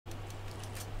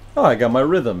Oh, I got my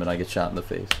rhythm and I get shot in the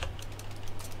face.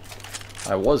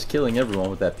 I was killing everyone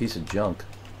with that piece of junk.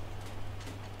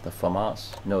 The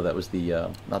FAMAS. No, that was the,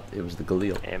 not, it was the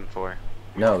Galil. M4.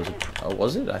 No, it was, oh,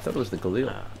 was it? I thought it was the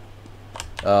Galil.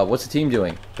 What's the team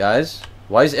doing? Guys?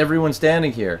 Why is everyone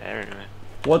standing here? Anyway.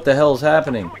 What the hell is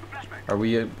happening? Are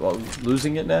we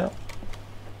losing it now?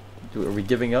 Are we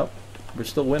giving up? We're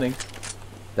still winning.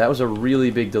 That was a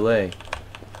really big delay.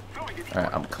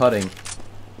 Alright, I'm cutting.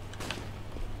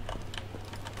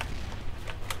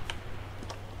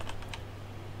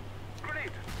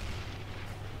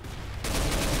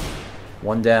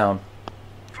 One down.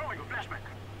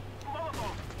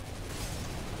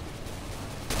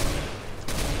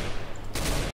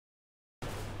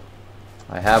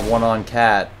 I have one on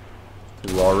Cat,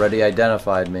 who already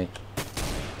identified me.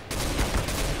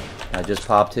 I just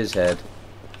popped his head.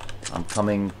 I'm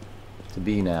coming to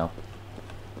B now.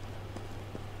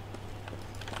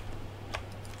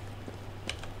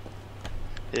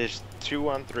 There's 2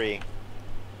 on 3.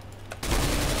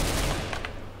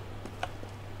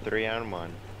 3 on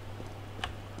 1.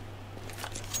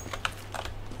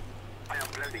 I am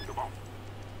planting the bomb.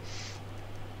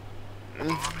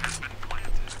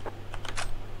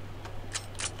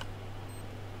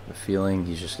 The feeling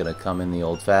he's just gonna come in the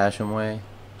old-fashioned way,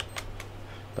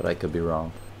 but I could be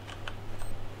wrong.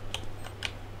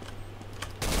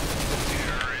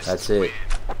 That's it.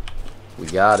 We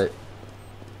got it.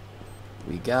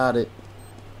 We got it.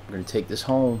 We're gonna take this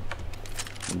home.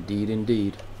 Indeed,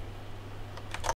 indeed.